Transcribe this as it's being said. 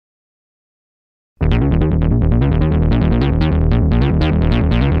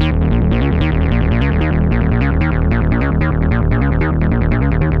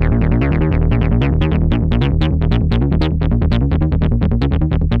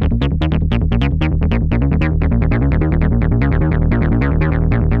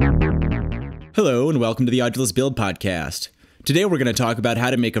welcome to the Audulus Build Podcast. Today we're going to talk about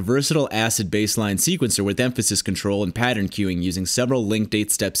how to make a versatile acid baseline sequencer with emphasis control and pattern queuing using several linked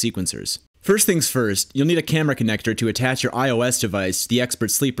 8-step sequencers. First things first, you'll need a camera connector to attach your iOS device to the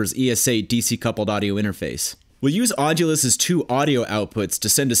Expert Sleeper's ES-8 DC-coupled audio interface. We'll use Audulus's two audio outputs to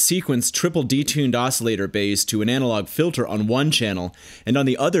send a sequenced triple detuned oscillator base to an analog filter on one channel, and on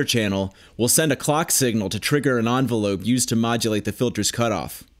the other channel, we'll send a clock signal to trigger an envelope used to modulate the filter's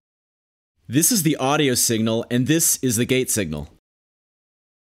cutoff. This is the audio signal, and this is the gate signal.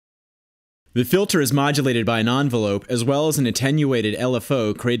 The filter is modulated by an envelope, as well as an attenuated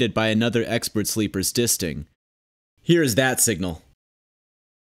LFO created by another Expert Sleeper's disting. Here is that signal.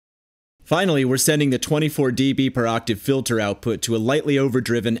 Finally, we're sending the 24 dB per octave filter output to a lightly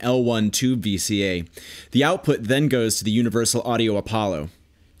overdriven L1 tube VCA. The output then goes to the Universal Audio Apollo.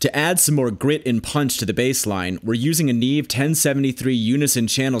 To add some more grit and punch to the bassline, we're using a Neve 1073 unison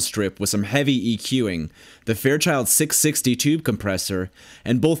channel strip with some heavy EQing, the Fairchild 660 tube compressor,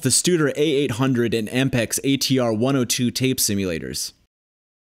 and both the Studer A800 and Ampex ATR 102 tape simulators.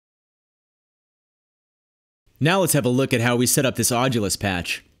 Now let's have a look at how we set up this Audulus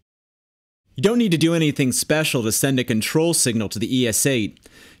patch. You don't need to do anything special to send a control signal to the ES-8.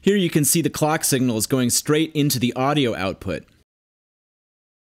 Here you can see the clock signal is going straight into the audio output.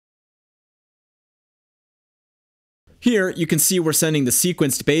 Here, you can see we're sending the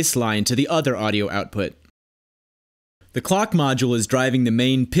sequenced bassline to the other audio output. The clock module is driving the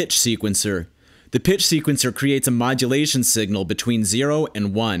main pitch sequencer. The pitch sequencer creates a modulation signal between 0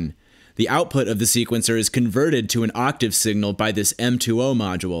 and 1. The output of the sequencer is converted to an octave signal by this M2O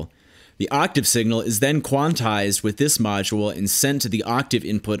module. The octave signal is then quantized with this module and sent to the octave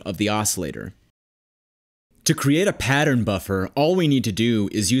input of the oscillator. To create a pattern buffer, all we need to do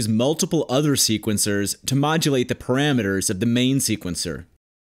is use multiple other sequencers to modulate the parameters of the main sequencer.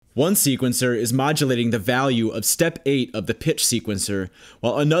 One sequencer is modulating the value of step 8 of the pitch sequencer,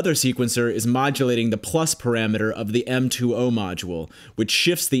 while another sequencer is modulating the plus parameter of the M2O module, which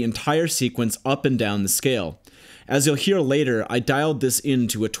shifts the entire sequence up and down the scale. As you'll hear later, I dialed this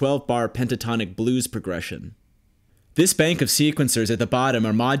into a 12-bar pentatonic blues progression. This bank of sequencers at the bottom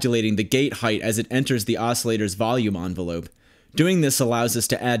are modulating the gate height as it enters the oscillator's volume envelope. Doing this allows us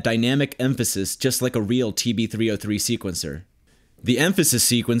to add dynamic emphasis just like a real TB303 sequencer. The emphasis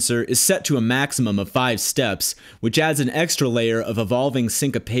sequencer is set to a maximum of 5 steps, which adds an extra layer of evolving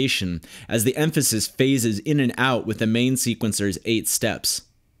syncopation as the emphasis phases in and out with the main sequencer's 8 steps.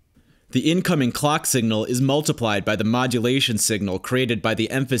 The incoming clock signal is multiplied by the modulation signal created by the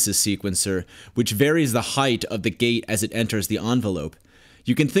emphasis sequencer, which varies the height of the gate as it enters the envelope.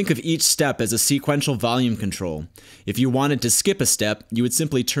 You can think of each step as a sequential volume control. If you wanted to skip a step, you would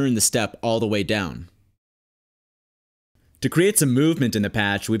simply turn the step all the way down. To create some movement in the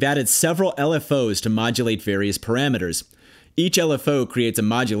patch, we've added several LFOs to modulate various parameters. Each LFO creates a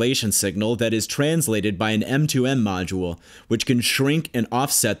modulation signal that is translated by an M2M module, which can shrink and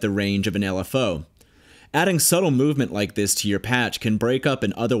offset the range of an LFO. Adding subtle movement like this to your patch can break up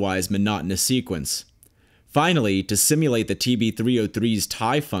an otherwise monotonous sequence. Finally, to simulate the TB303's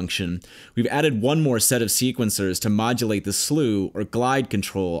tie function, we've added one more set of sequencers to modulate the slew or glide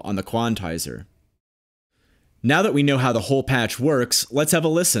control on the quantizer. Now that we know how the whole patch works, let's have a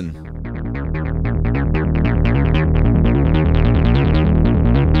listen.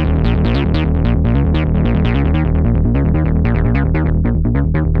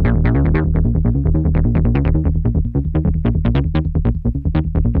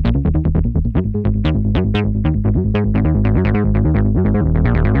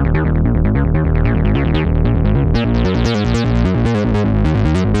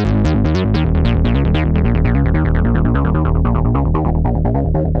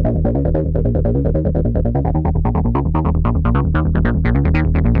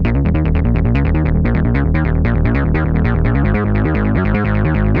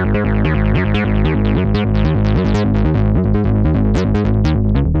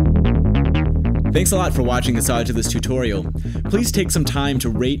 Thanks a lot for watching this Audulus tutorial. Please take some time to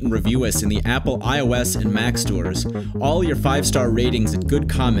rate and review us in the Apple iOS and Mac stores. All your 5-star ratings and good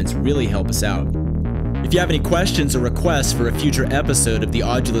comments really help us out. If you have any questions or requests for a future episode of the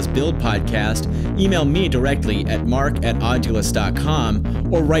Audulus Build Podcast, email me directly at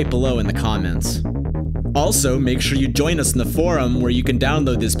mark@audulus.com or right below in the comments. Also, make sure you join us in the forum where you can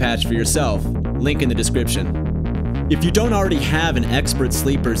download this patch for yourself. Link in the description. If you don't already have an Expert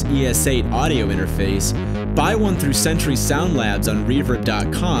Sleeper's ES-8 audio interface, buy one through Century Sound Labs on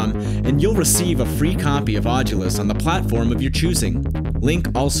reverb.com and you'll receive a free copy of Audulus on the platform of your choosing. Link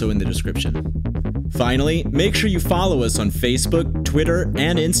also in the description. Finally, make sure you follow us on Facebook, Twitter,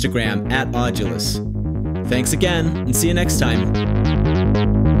 and Instagram @Audulus. Thanks again, and see you next time.